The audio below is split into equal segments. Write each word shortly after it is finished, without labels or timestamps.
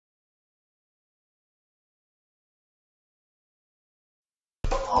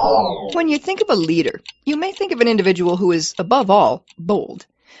When you think of a leader, you may think of an individual who is, above all, bold.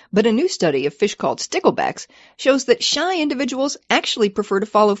 But a new study of fish called sticklebacks shows that shy individuals actually prefer to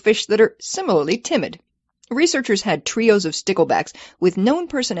follow fish that are similarly timid. Researchers had trios of sticklebacks with known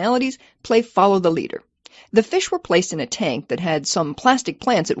personalities play follow the leader. The fish were placed in a tank that had some plastic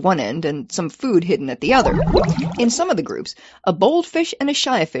plants at one end and some food hidden at the other. In some of the groups, a bold fish and a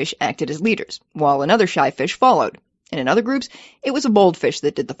shy fish acted as leaders, while another shy fish followed. And in other groups, it was a bold fish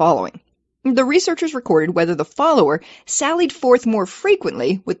that did the following. The researchers recorded whether the follower sallied forth more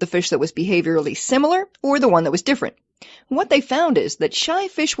frequently with the fish that was behaviorally similar or the one that was different. What they found is that shy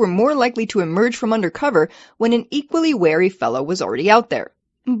fish were more likely to emerge from undercover when an equally wary fellow was already out there.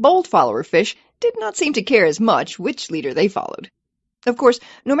 Bold follower fish did not seem to care as much which leader they followed. Of course,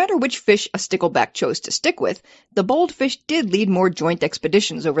 no matter which fish a stickleback chose to stick with, the bold fish did lead more joint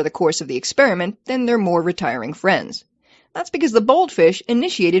expeditions over the course of the experiment than their more retiring friends. That's because the bold fish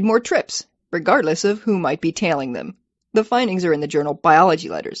initiated more trips, regardless of who might be tailing them. The findings are in the journal Biology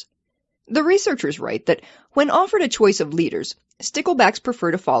Letters. The researchers write that when offered a choice of leaders, sticklebacks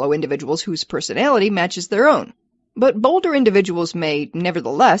prefer to follow individuals whose personality matches their own. But bolder individuals may,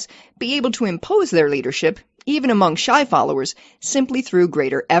 nevertheless, be able to impose their leadership, even among shy followers, simply through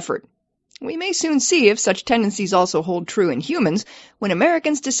greater effort. We may soon see if such tendencies also hold true in humans when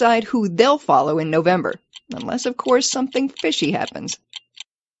Americans decide who they'll follow in November. Unless, of course, something fishy happens.